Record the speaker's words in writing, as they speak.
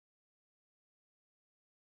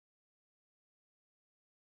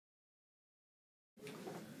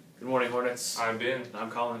Good morning, Hornets. I'm Ben.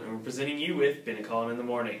 I'm Colin, and we're presenting you with Ben and Colin in the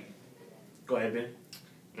morning. Go ahead, Ben.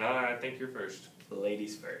 No, I think you're first. The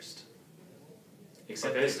ladies first.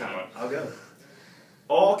 Except Okay, this time, come on. I'll go.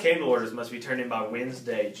 All candle orders must be turned in by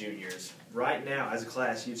Wednesday, juniors. Right now, as a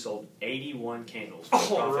class, you've sold 81 candles. For a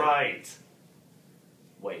All profit. right.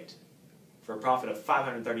 Wait. For a profit of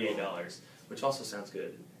 $538, which also sounds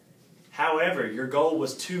good. However, your goal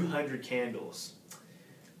was 200 candles.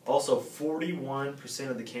 Also, 41%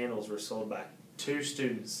 of the candles were sold by 2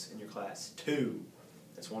 students in your class. 2.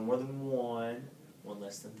 That's one more than one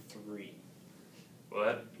less than 3. Well,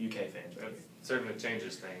 that UK fans, right? certainly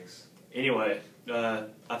changes things. Anyway, I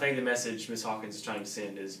think the message Ms. Hawkins is trying to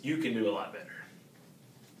send is you can do a lot better.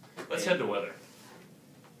 Let's head to weather.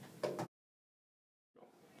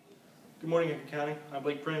 Good morning, Aiken County. I'm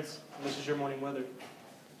Blake Prince, and this is your morning weather.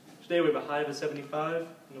 Today we have a high of a 75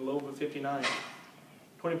 and a low of a 59.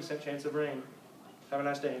 20% chance of rain. Have a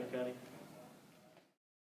nice day, Aiken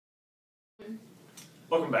County.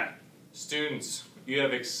 Welcome back. Students, you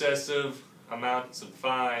have excessive amounts of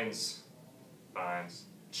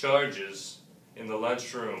charges in the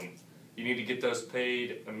lunchroom. You need to get those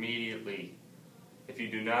paid immediately. If you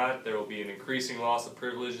do not, there will be an increasing loss of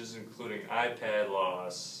privileges, including iPad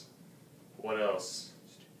loss. What else?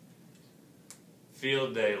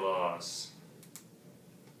 Field day loss.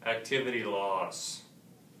 Activity loss.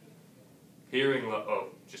 Hearing loss. Oh,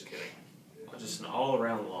 just kidding. Just an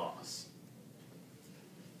all-around loss.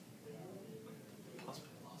 Possibly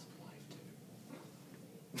loss of life,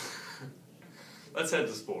 too. Let's head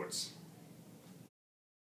to sports.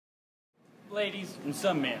 Ladies and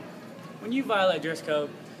some men, when you violate dress code,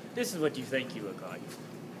 this is what you think you look like.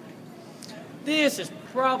 This is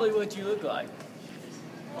probably what you look like.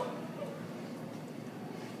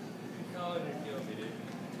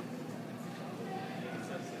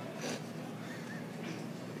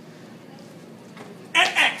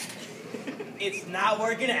 It's not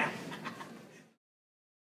working out.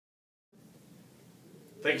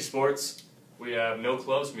 Thank you, sports. We have no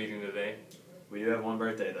clubs meeting today. We do have one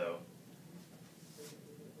birthday, though.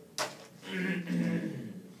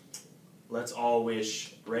 Let's all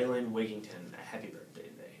wish Raylan Wigington a happy birthday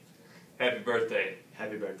today. Happy birthday.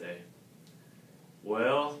 Happy birthday.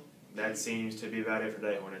 Well, that seems to be about it for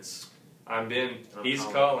today, Hornets. I'm Ben. I'm He's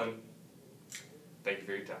Colin. Colin. Thank you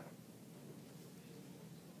for your time.